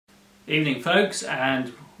Evening folks,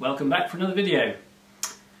 and welcome back for another video.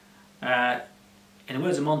 In the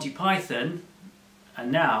words of Monty Python,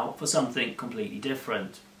 and now for something completely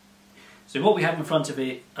different. So what we have in front of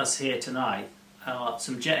us here tonight are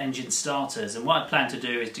some jet engine starters, and what I plan to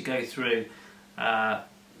do is to go through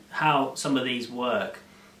how some of these work.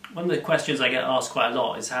 One of the questions I get asked quite a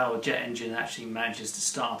lot is how a jet engine actually manages to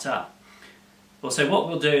start up. Well, so what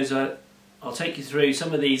we'll do is I'll take you through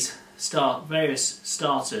some of these various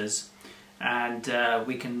starters, and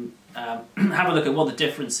we can have a look at what the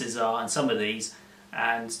differences are in some of these,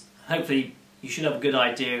 and hopefully you should have a good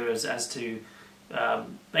idea as to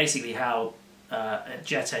basically how a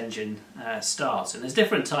jet engine starts. And there's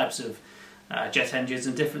different types of jet engines,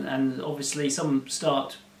 and obviously some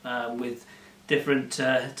start with different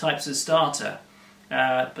types of starter.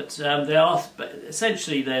 But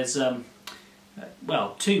essentially there's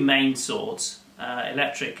well, two main sorts,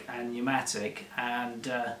 electric and pneumatic,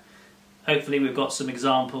 and hopefully we've got some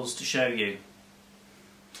examples to show you.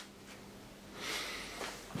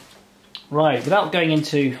 Right, without going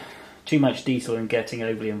into too much detail and getting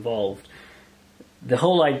overly involved, the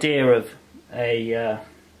whole idea of a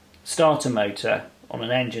starter motor on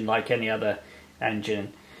an engine like any other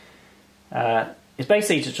engine is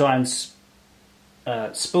basically to try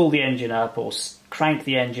and spool the engine up or crank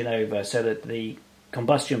the engine over so that the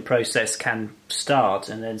combustion process can start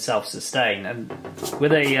and then self-sustain. And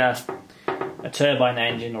with a turbine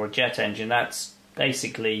engine or a jet engine, that's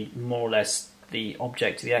basically more or less the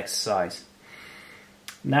object of the exercise.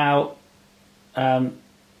 Now,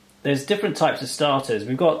 there's different types of starters.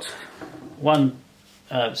 We've got one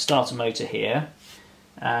starter motor here,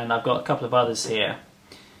 and I've got a couple of others here,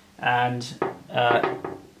 and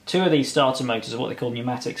two of these starter motors are what they call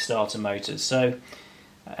pneumatic starter motors. So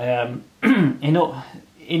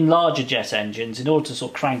in larger jet engines, in order to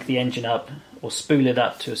sort of crank the engine up or spool it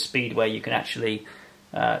up to a speed where you can actually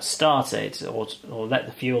start it or let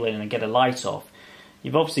the fuel in and get a light off,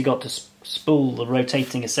 you've obviously got to spool the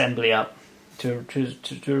rotating assembly up to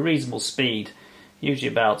a reasonable speed, usually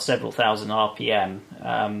about several thousand RPM,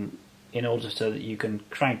 in order so that you can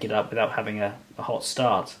crank it up without having a hot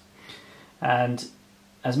start. And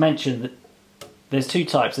as mentioned, there's two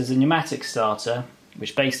types. There's a pneumatic starter,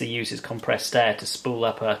 which basically uses compressed air to spool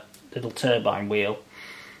up a little turbine wheel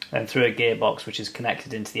and through a gearbox which is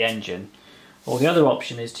connected into the engine. Or the other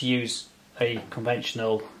option is to use a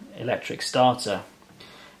conventional electric starter.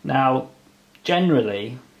 Now,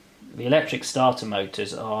 generally, the electric starter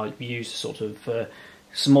motors are used sort of for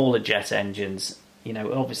smaller jet engines. You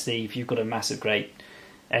know, obviously, if you've got a massive, great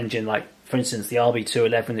engine like, for instance, the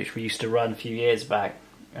RB211, which we used to run a few years back,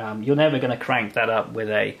 you're never going to crank that up with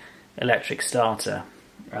a electric starter.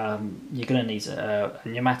 You're going to need a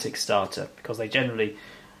pneumatic starter because they generally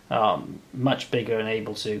are much bigger and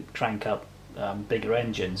able to crank up bigger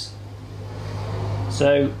engines.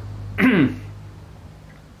 So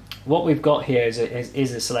what we've got here is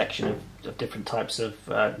a selection of different types of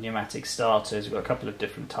pneumatic starters. We've got a couple of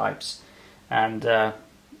different types, and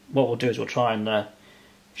what we'll do is we'll try and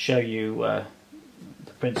show you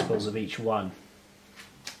the principles of each one.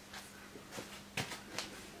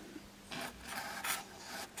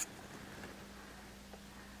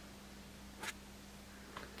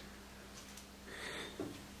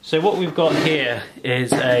 So what we've got here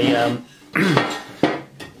is a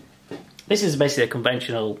this is basically a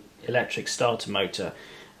conventional electric starter motor.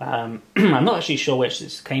 I'm not actually sure which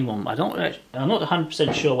this came from. I'm not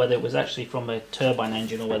 100% sure whether it was actually from a turbine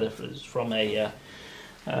engine or whether it was from a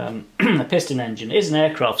piston engine. It is an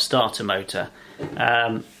aircraft starter motor.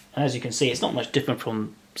 As you can see, it's not much different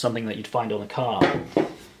from something that you'd find on a car.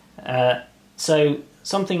 So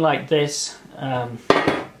something like this,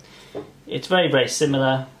 it's very, very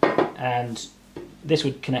similar, and this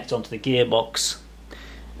would connect onto the gearbox,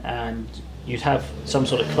 and you'd have some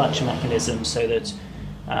sort of clutch mechanism so that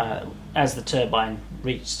as the turbine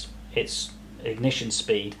reached its ignition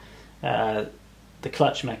speed, the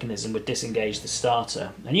clutch mechanism would disengage the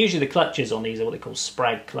starter. And usually the clutches on these are what they call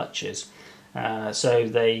sprag clutches. So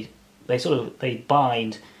they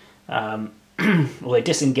bind or they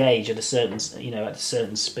disengage at a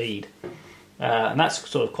certain speed. And that's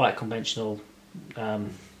sort of quite a conventional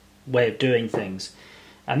way of doing things.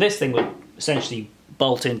 And this thing would essentially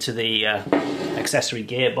bolt into the accessory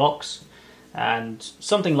gearbox, and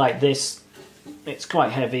something like this, it's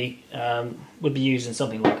quite heavy, would be used in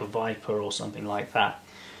something like a Viper or something like that.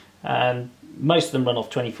 And most of them run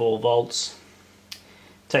off 24 volts,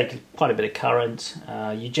 take quite a bit of current.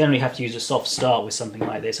 You generally have to use a soft start with something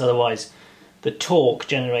like this, otherwise the torque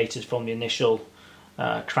generated from the initial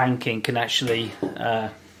cranking can actually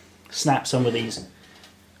snap some of these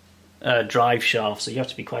drive shaft, so you have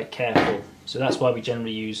to be quite careful. So that's why we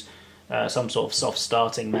generally use some sort of soft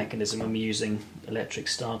starting mechanism when we're using electric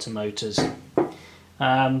starter motors. But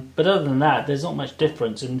other than that, there's not much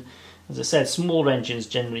difference. And as I said, small engines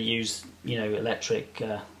generally use, you know, electric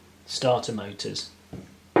starter motors.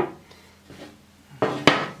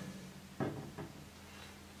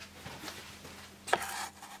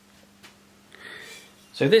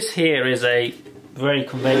 So this here is a very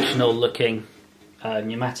conventional looking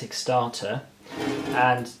pneumatic starter,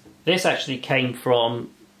 and this actually came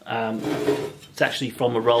from it's actually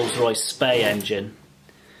from a Rolls-Royce Spey engine.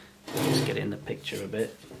 Let's get in the picture a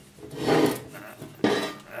bit.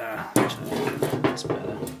 That's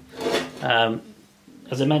better.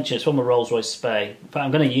 As I mentioned, it's from a Rolls-Royce Spey. In fact,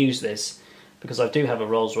 I'm going to use this because I do have a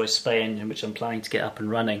Rolls-Royce Spey engine which I'm planning to get up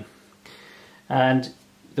and running. And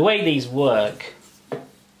the way these work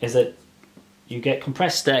is that you get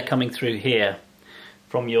compressed air coming through here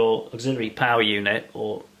from your auxiliary power unit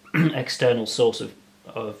or external source of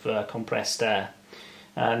compressed air.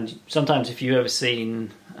 And sometimes, if you've ever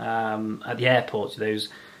seen at the airport those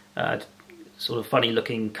sort of funny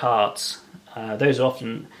looking carts, those are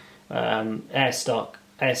often air start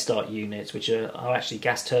units, which are actually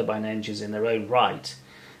gas turbine engines in their own right.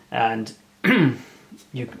 And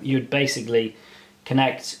you'd basically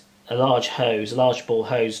connect a large bore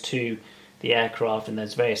hose to the aircraft, and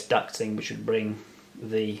there's various ducting which would bring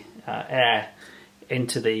the air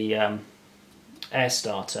into the air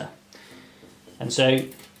starter. And so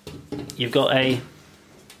you've got a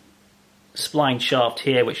spline shaft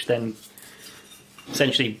here which then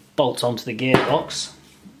essentially bolts onto the gearbox,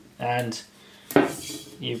 and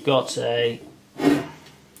you've got a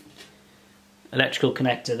electrical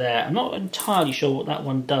connector there. I'm not entirely sure what that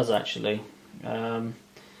one does actually.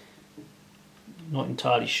 Not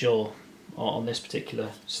entirely sure on this particular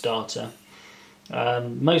starter.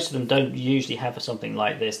 Most of them don't usually have something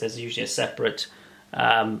like this. There's usually a separate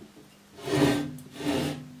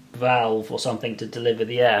valve or something to deliver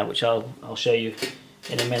the air, which I'll show you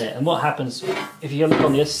in a minute. And what happens if you look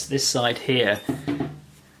on this side here,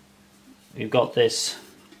 we've got this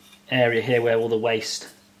area here where all the waste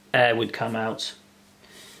air would come out,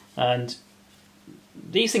 and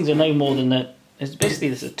these things are no more than it's basically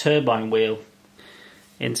there's a turbine wheel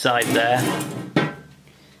inside there,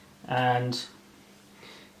 and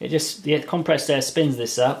the compressed air spins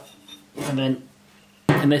this up, and then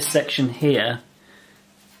in this section here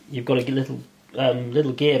you've got a little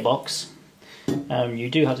gearbox. You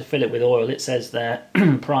do have to fill it with oil. It says there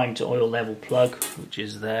prime to oil level plug, which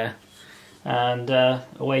is there, and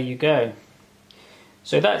away you go.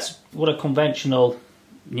 So that's what a conventional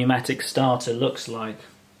pneumatic starter looks like.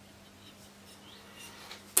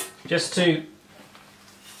 Just to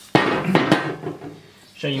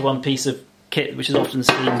show you one piece of kit which is often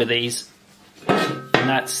seen with these, and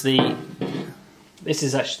that's this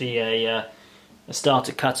is actually a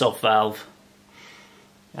starter cut-off valve,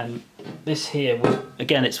 and this here,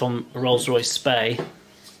 again, it's from a Rolls-Royce Spey.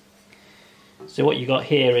 So what you got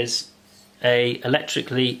here is a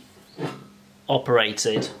electrically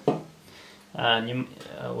operated,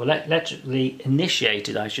 electrically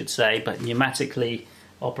initiated, I should say, but pneumatically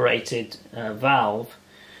operated valve.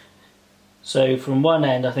 So from one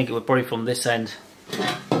end, I think it would probably from this end,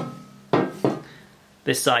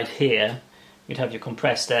 this side here, you'd have your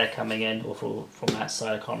compressed air coming in, or from that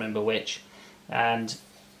side, I can't remember which, and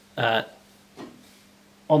on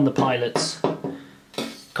the pilot's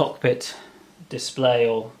cockpit display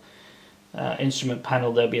or instrument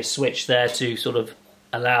panel, there'll be a switch there to sort of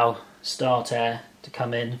allow start air to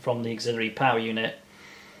come in from the auxiliary power unit,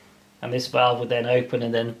 and this valve would then open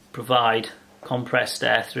and then provide compressed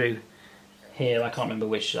air through here. I can't remember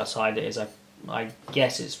which side it is. I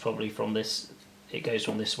guess it's probably from this, it goes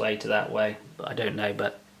from this way to that way, but I don't know.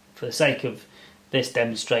 But for the sake of this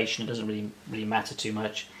demonstration, it doesn't really matter too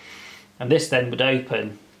much. And this then would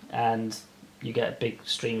open, and you get a big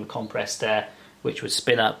stream of compressed air which would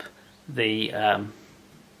spin up the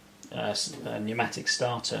pneumatic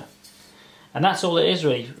starter. And that's all it is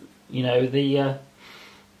really. You know,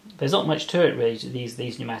 there's not much to it really, to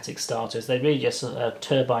these pneumatic starters. They're really just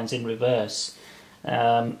turbines in reverse,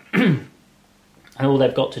 and all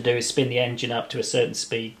they've got to do is spin the engine up to a certain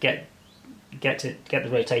speed, get the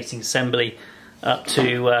rotating assembly up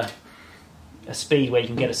to a speed where you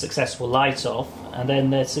can get a successful light off, and then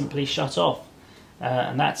they're simply shut off,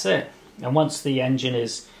 and that's it. And once the engine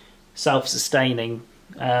is self-sustaining,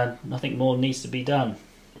 nothing more needs to be done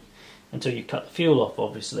until you cut the fuel off,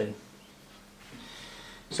 obviously.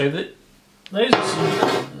 So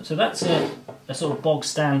that's a sort of bog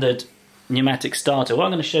standard pneumatic starter. What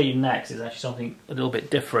I'm going to show you next is actually something a little bit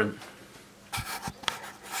different.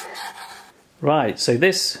 Right, so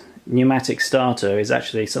this pneumatic starter is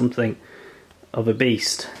actually something of a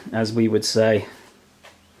beast, as we would say.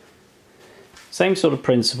 Same sort of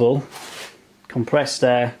principle, compressed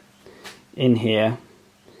air in here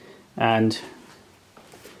and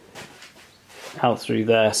out through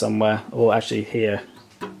there somewhere, or actually here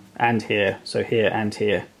and here, so here and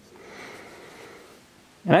here.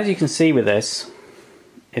 And as you can see with this,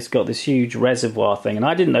 it's got this huge reservoir thing, and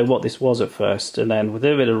I didn't know what this was at first, and then with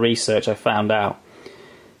a bit of research I found out.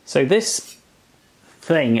 So this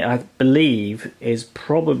thing, I believe, is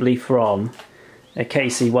probably from a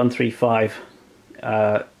KC135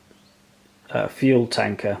 fuel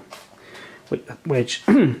tanker, which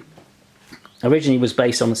originally was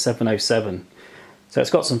based on the 707. So it's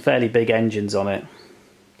got some fairly big engines on it.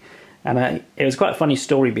 And it was quite a funny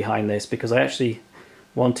story behind this, because I actually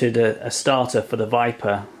wanted a starter for the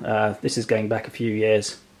Viper. This is going back a few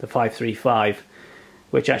years, the 535,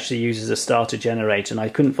 which actually uses a starter generator, and I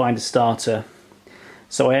couldn't find a starter.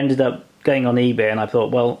 So I ended up going on eBay, and I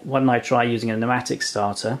thought, well, why don't I try using a pneumatic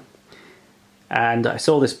starter? And I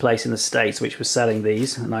saw this place in the States which was selling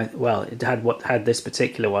these, and it had this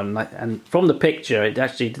particular one, and from the picture it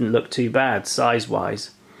actually didn't look too bad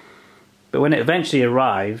size-wise. But when it eventually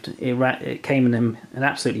arrived, it came in an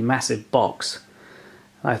absolutely massive box.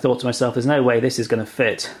 I thought to myself, there's no way this is going to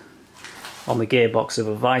fit on the gearbox of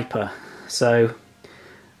a Viper. So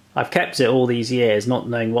I've kept it all these years, not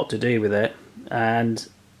knowing what to do with it, and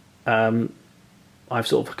I've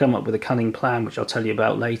sort of come up with a cunning plan, which I'll tell you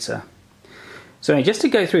about later. So anyway, just to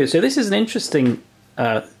go through it, so this is an interesting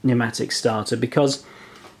pneumatic starter, because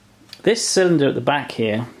this cylinder at the back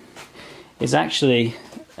here is actually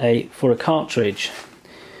for a cartridge.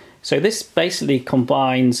 So this basically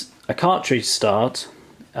combines a cartridge start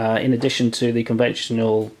in addition to the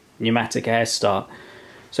conventional pneumatic air start.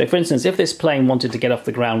 So for instance, if this plane wanted to get off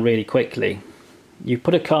the ground really quickly, you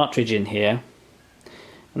put a cartridge in here,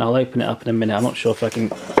 and I'll open it up in a minute. I'm not sure if I can...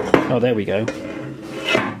 Oh, there we go.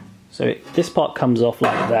 So this part comes off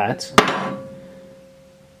like that.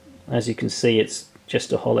 As you can see, it's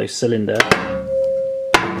just a hollow cylinder.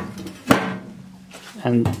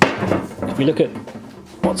 And if we look at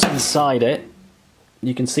what's inside it,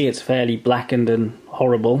 you can see it's fairly blackened and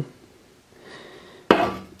horrible.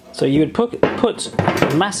 So you would put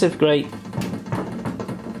a massive, great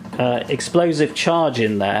explosive charge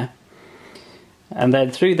in there, and then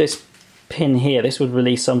through this pin here, this would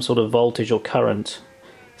release some sort of voltage or current,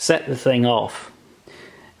 set the thing off,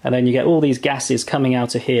 and then you get all these gases coming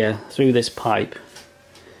out of here through this pipe,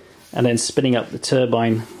 and then spinning up the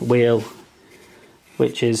turbine wheel,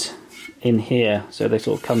 which is in here. So they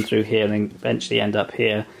sort of come through here and then eventually end up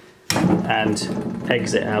here and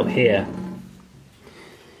exit out here.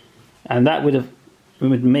 And that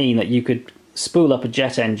would mean that you could spool up a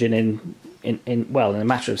jet engine in a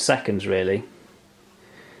matter of seconds, really.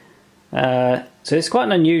 So it's quite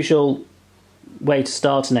an unusual way to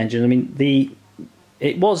start an engine. I mean,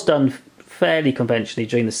 it was done fairly conventionally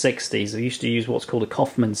during the 60s. They used to use what's called a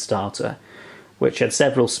Kaufman starter, which had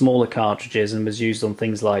several smaller cartridges and was used on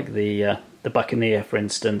things like the Buccaneer, for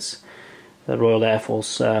instance, the Royal Air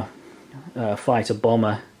Force fighter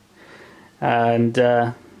bomber, and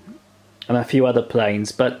a few other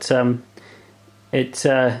planes. But it's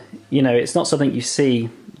not something you see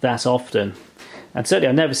that often, and certainly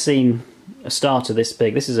I've never seen a starter this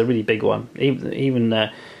big. This is a really big one. Even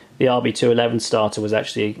the RB211 starter was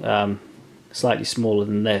actually slightly smaller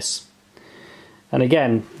than this. And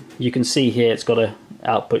again, you can see here it's got an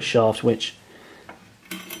output shaft which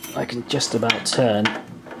I can just about turn,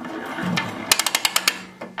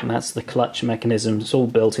 and that's the clutch mechanism. It's all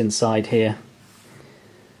built inside here.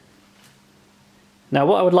 Now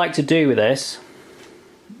what I would like to do with this,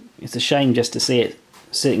 it's a shame just to see it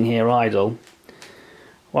sitting here idle.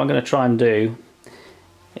 What I'm going to try and do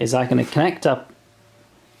is I'm going to connect up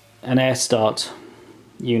an air start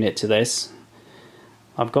unit to this.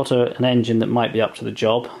 I've got an engine that might be up to the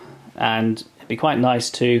job, and it'd be quite nice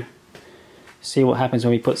to see what happens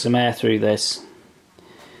when we put some air through this.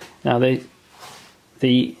 Now the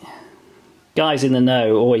guys in the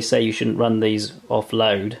know always say you shouldn't run these off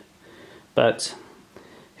load, but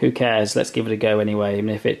who cares? Let's give it a go anyway. I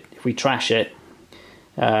mean, if we trash it,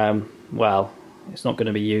 well, it's not going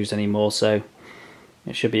to be used anymore, so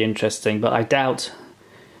it should be interesting. But I doubt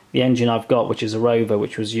the engine I've got, which is a Rover,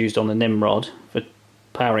 which was used on the Nimrod for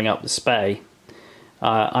powering up the Spey,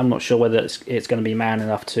 I'm not sure whether it's going to be man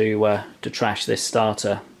enough to trash this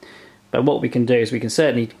starter. But what we can do is we can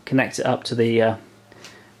certainly connect it up to the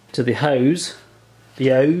hose, the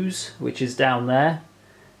hose, which is down there,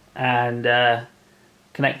 and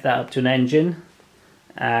connect that up to an engine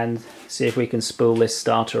and see if we can spool this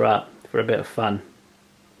starter up for a bit of fun.